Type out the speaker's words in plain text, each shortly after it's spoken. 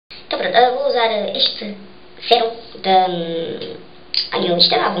pronto, vou usar este sérum da... Ai meu,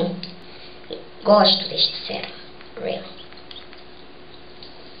 isto é bom. Gosto deste sérum. Real.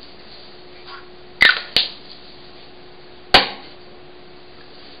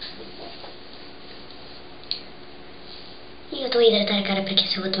 E eu estou a hidratar a cara para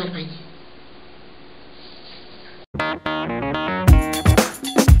que eu vou tomar banho.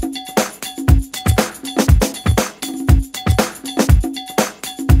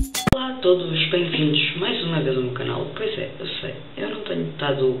 Olá a todos, bem-vindos mais uma vez ao meu canal. Pois é, eu sei, eu não tenho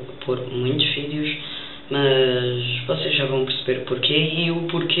estado a pôr muitos vídeos, mas vocês já vão perceber o porquê e o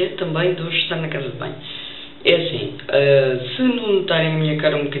porquê também de hoje estar na casa de banho. É assim, se não notarem a minha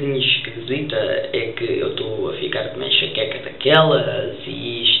cara um bocadinho esquisita, é que eu estou a ficar com uma enxaqueca daquelas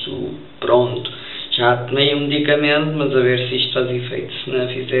e isto, pronto, já tomei um medicamento, mas a ver se isto faz efeito. Se não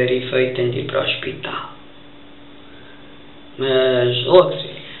fizer efeito, tenho de ir para o hospital. Mas logo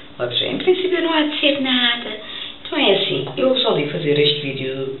se em princípio não há de ser nada. Então é assim, eu resolvi fazer este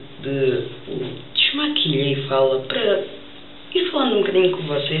vídeo de Desmaquilha e Fala para ir falando um bocadinho com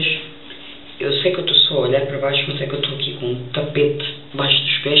vocês. Eu sei que eu estou só a olhar para baixo, mas é que eu estou aqui com um tapete debaixo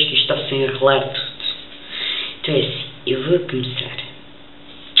dos pés que está sem enrolar tudo. Então é assim, eu vou começar.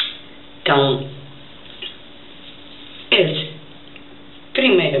 Então, é assim,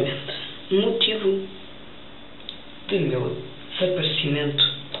 primeiramente, o motivo do meu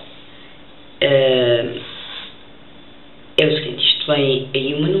desaparecimento é o seguinte, isto vem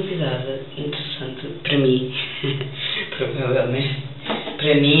aí uma novidade interessante para mim, provavelmente.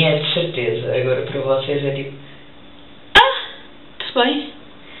 Para mim é de certeza, agora para vocês é tipo, está bem,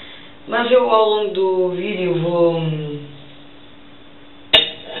 mas eu ao longo do vídeo vou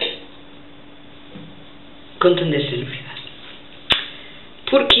contando essa novidade.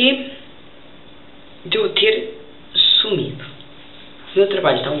 Porquê de eu ter sumido? O meu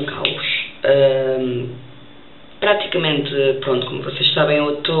trabalho está um caos. Praticamente, pronto, como vocês sabem,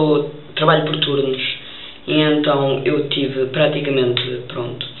 eu trabalho por turnos. E então eu tive praticamente,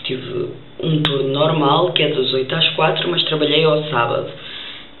 pronto, tive um turno normal, que é das 8 às 4, mas trabalhei ao sábado.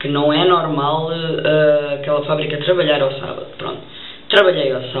 Que não é normal aquela fábrica trabalhar ao sábado, pronto.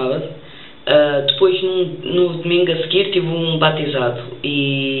 Trabalhei ao sábado. Depois no domingo a seguir tive um batizado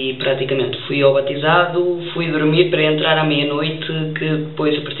e praticamente fui ao batizado, fui dormir para entrar à meia-noite, que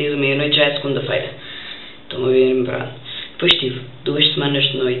depois a partir da meia-noite já é segunda-feira. Estão a ver-me, pronto. Depois tive 2 semanas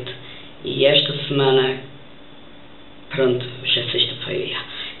de noite e esta semana, pronto, hoje é sexta-feira,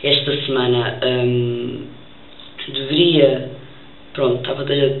 esta semana deveria, pronto, estava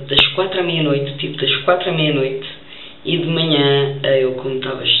das 4 à meia-noite, tipo das 4 à meia-noite. E de manhã, eu como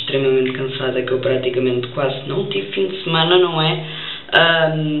estava extremamente cansada, que eu praticamente quase não tive fim de semana, não é?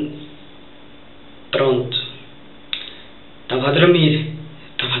 Pronto. Estava a dormir,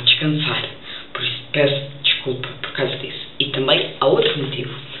 estava a descansar. Por isso peço desculpa por causa disso. E também há outro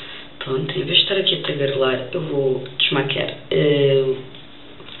motivo. Pronto, em vez de estar aqui a tagarelar, eu vou desmaquilhar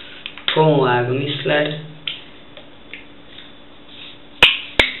com água micelar.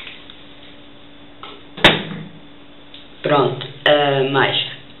 Pronto, mais.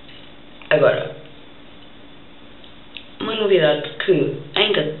 Agora, uma novidade que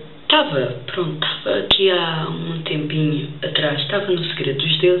ainda estava aqui há um tempinho atrás, estava no segredo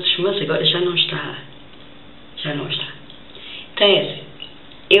dos deuses, mas agora já não está. Já não está. Então é assim,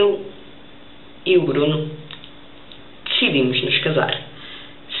 eu e o Bruno decidimos nos casar.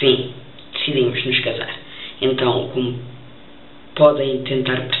 Sim, decidimos nos casar. Então, como podem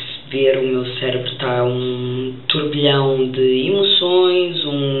tentar perceber, o meu cérebro está um turbilhão de emoções,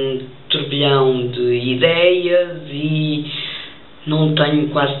 um turbilhão de ideias e não tenho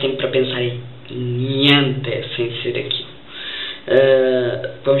quase tempo para pensar em niente sem ser aquilo.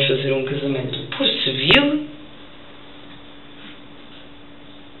 Vamos fazer um casamento por civil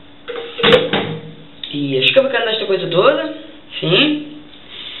e escavacando esta coisa toda, sim,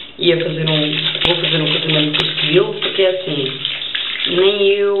 e vou fazer um casamento por civil, porque é assim, nem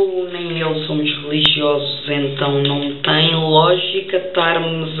eu nem ele somos religiosos, então não tem lógica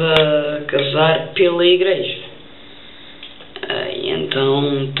estarmos a casar pela igreja. E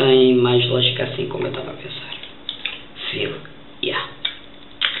então tem mais lógica assim, como eu estava a pensar. Civil, yeah.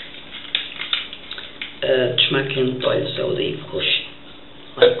 Desmaquilhando de olhos é o Dave Roxo,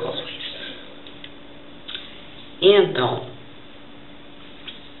 like always. E então,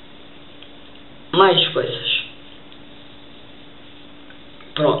 mais coisas.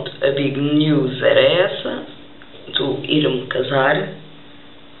 Pronto, a big news era essa, do ir-me casar.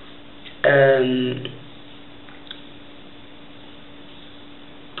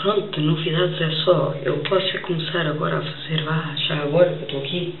 Pronto, de novidades é só, eu posso começar agora a fazer, já agora que eu estou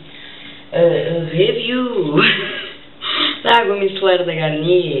aqui, Review da água micelar da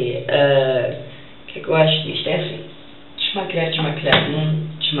Garnier. O que é que eu acho disto? É assim, desmaquilhar, não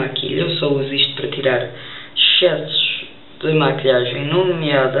desmaquilha. Eu só uso isto para tirar excessos de maquilhagem,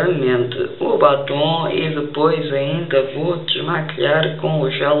 nomeadamente o batom, e depois ainda vou desmaquilhar com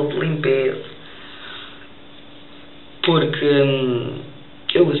o gel de limpeza, porque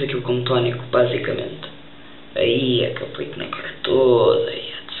eu uso aquilo como tónico, basicamente. Aí é que eu aplico na cara toda, e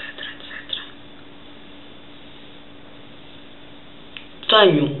etc.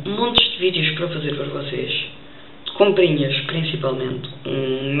 Tenho montes de vídeos para fazer para vocês, de comprinhas principalmente,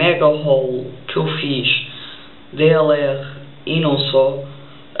 um mega haul que eu fiz DLR e não só.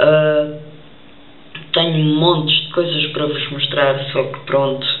 Tenho montes de coisas para vos mostrar, só que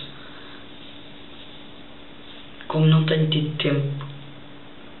pronto, como não tenho tido tempo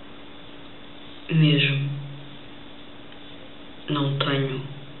mesmo, não tenho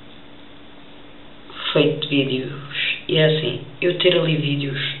feito vídeos. E é assim, eu ter ali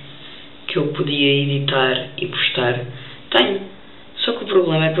vídeos que eu podia editar e postar, tenho. Só que o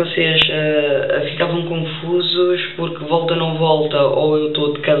problema é que vocês ficavam confusos porque volta não volta, ou eu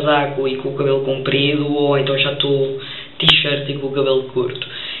estou de casaco e com o cabelo comprido, ou então já estou t-shirt e com o cabelo curto.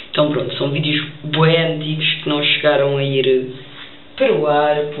 Então pronto, são vídeos bué antigos que não chegaram a ir para o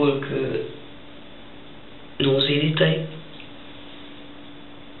ar porque não os editei.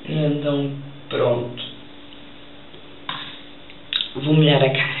 E então pronto, vou molhar a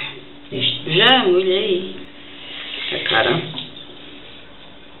cara. Já molhei a cara.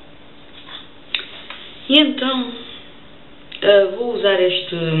 E então, vou usar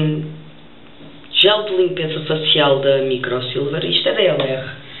este gel de limpeza facial da Microsilver. Isto é da LR.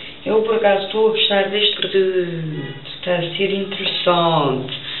 Eu por acaso estou a gostar deste produto, está a ser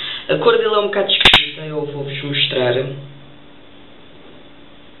interessante. A cor dele é um bocado esquisita, eu vou-vos mostrar. A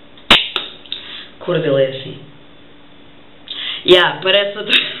cor dele é assim. Parece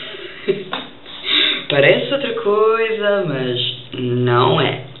parece outra coisa, mas não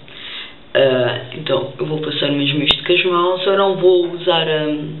é. Então eu vou passar mesmo isto com as mãos. Eu não vou usar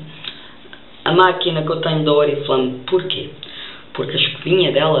a máquina que eu tenho da Oriflame. Porquê? Porque a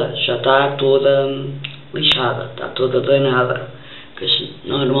escovinha dela já está toda lixada, está toda danada.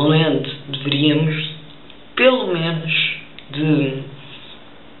 Normalmente deveríamos pelo menos de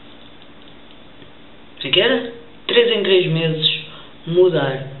 3 em 3 meses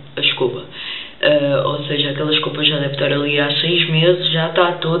mudar a escova. Ou seja, aquela escova já deve estar ali há 6 meses, já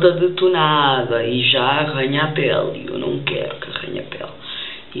está toda detonada e já arranha a pele. Eu não quero que arranhe a pele.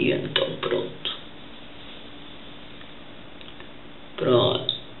 E então pronto.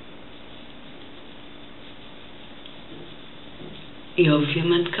 E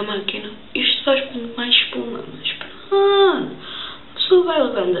obviamente que a máquina, isto faz muito mais espuma, mas pronto. A pessoa vai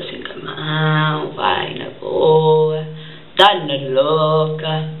levando assim com a mão, vai na boa, dá na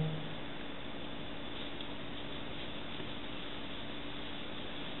louca.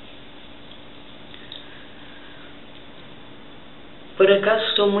 Por acaso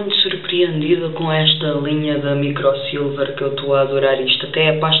estou muito surpreendida com esta linha da Microsilver, que eu estou a adorar isto. Até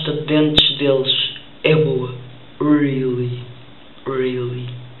a pasta de dentes deles é boa. Really.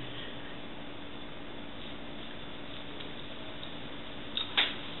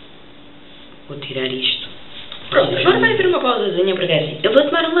 Vou tirar isto. Pronto, agora vai haver uma pausazinha porque é assim. Eu vou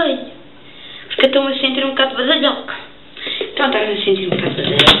tomar um banho. Porque estou a sentir um bocado vasalhoca. Então estás a sentir um bocado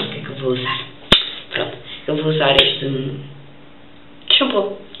vasalhoca. O que é que eu vou usar? Pronto, eu vou usar este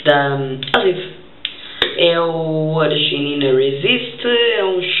shampoo da Alive. É o Origin Resist. É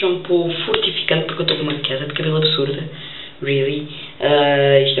um shampoo fortificante porque eu estou com uma queda de cabelo absurda. Really.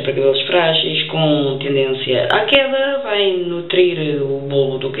 Isto é para cabelos frágeis com tendência à queda. Vai nutrir o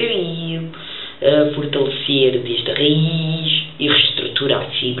bulbo do cabelo, fortalecer desde a raiz e reestruturar a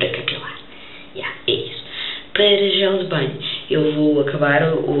fibra capilar. É isso. Para gel de banho, eu vou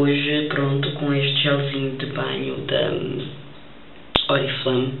acabar hoje pronto com este gelzinho de banho da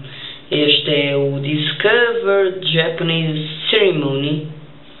Oriflame. Este é o Discover Japanese Ceremony.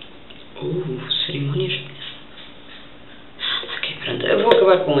 Cerimônias? Ok, pronto. Eu vou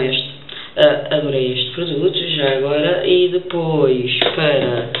acabar com este. Adorei este produto já agora. E depois,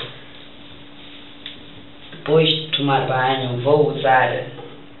 depois de tomar banho, vou usar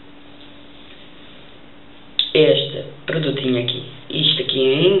este produtinho aqui. Isto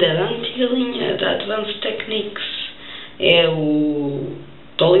aqui ainda é da antiga linha da Advanced Techniques. É o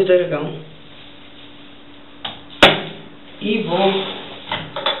óleo de argão. E vou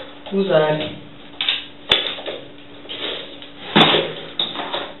usar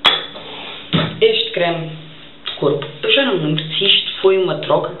este creme de corpo. Eu já não me lembro se isto foi uma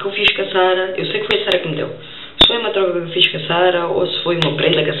troca que eu fiz com a Sara. Eu sei que foi a Sara que me deu. Se foi uma troca que eu fiz com a Sara ou se foi uma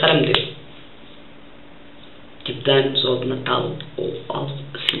prenda que a Sara me deu. Tipo de anos ou de Natal ou algo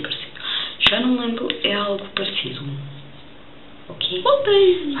assim parecido. Já não me lembro, é algo parecido. Ok?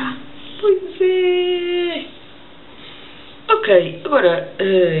 Voltei! Pois é! Ok, agora,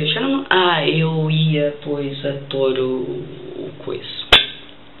 já não... eu ia, pois, a pôr o coisa.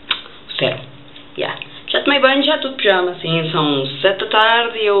 O sérum. Yeah. Já tomei banho, já estou de pijama, assim, são 7 da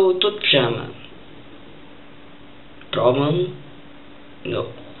tarde e eu estou de pijama. Problem? No.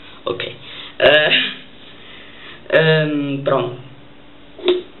 Ok. Pronto.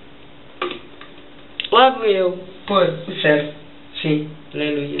 Lá vou eu pôr o sérum. Sim,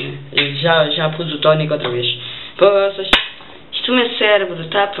 aleluia. Já pus o tónico outra vez. Poças. Isto o meu cérebro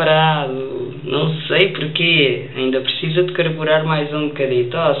está parado, não sei porquê, ainda precisa de carburar mais um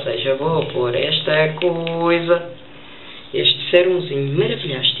bocadito, ou seja, vou pôr esta coisa, este serumzinho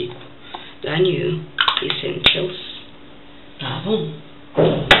maravilhástico da New Essentials, tá bom?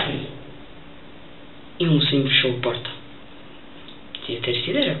 E um mocinho fechou a porta, devia ter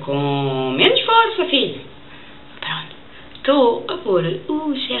sido, era com menos força, filho. Pronto, estou a pôr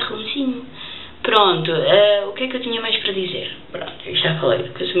o serumzinho. Pronto, o que é que eu tinha mais para dizer? Pronto, eu já falei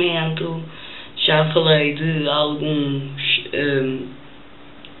do casamento, já falei de alguns,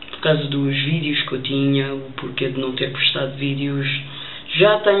 por causa dos vídeos que eu tinha, o porquê de não ter postado vídeos.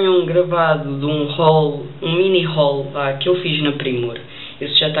 Já tenho gravado de um haul, um mini haul que eu fiz na Primor.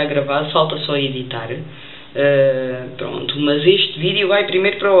 Esse já está gravado, falta só editar. Pronto, mas este vídeo vai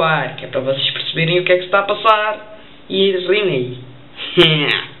primeiro para o ar, que é para vocês perceberem o que é que se está a passar e irem aí.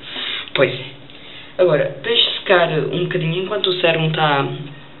 Pois é. Agora, deixe secar um bocadinho, enquanto o sérum está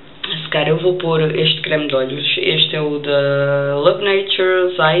a secar, eu vou pôr este creme de olhos. Este é o da Love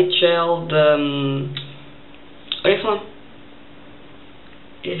Nature's Eye Gel da... Olha falando.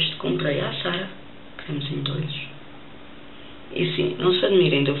 Este comprei à Sara, cremezinho de olhos. E sim, não se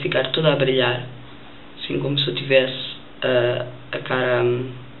admirem de eu ficar toda a brilhar, assim como se eu tivesse a cara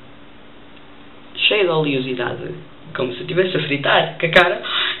cheia de oleosidade, como se eu estivesse a fritar com a cara.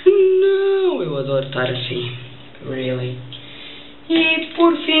 Não, eu adoro estar assim, really. E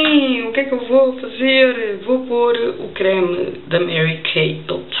por fim, o que é que eu vou fazer? Vou pôr o creme da Mary Kay,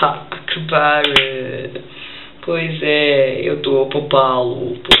 ele está a acabar. Pois é, eu estou a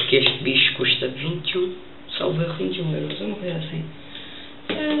poupá-lo, porque este bicho custa 21, salvo erro, 21 euros, é uma coisa assim.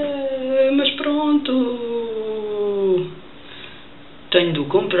 Mas pronto, tenho de o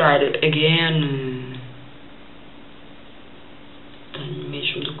comprar again. Tenho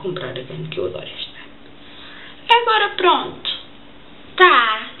mesmo de comprar again, que eu adoro este. Agora pronto,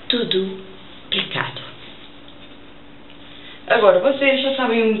 está tudo explicado. Agora, vocês já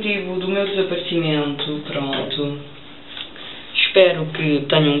sabem o motivo do meu desaparecimento, pronto. Espero que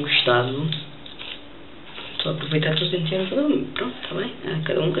tenham gostado. Estou a aproveitar todos os entendem. Pronto, está bem.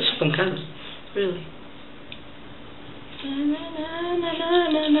 Cada um com a sua pancada. Really.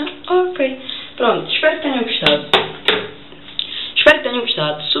 Ok. Pronto, espero que tenham gostado. Espero que tenham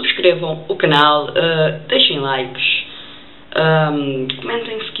gostado. Subscrevam o canal. Deixem likes.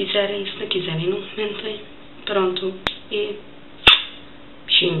 Comentem se quiserem. Se não quiserem, não comentem. Pronto. E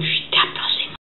beijinhos.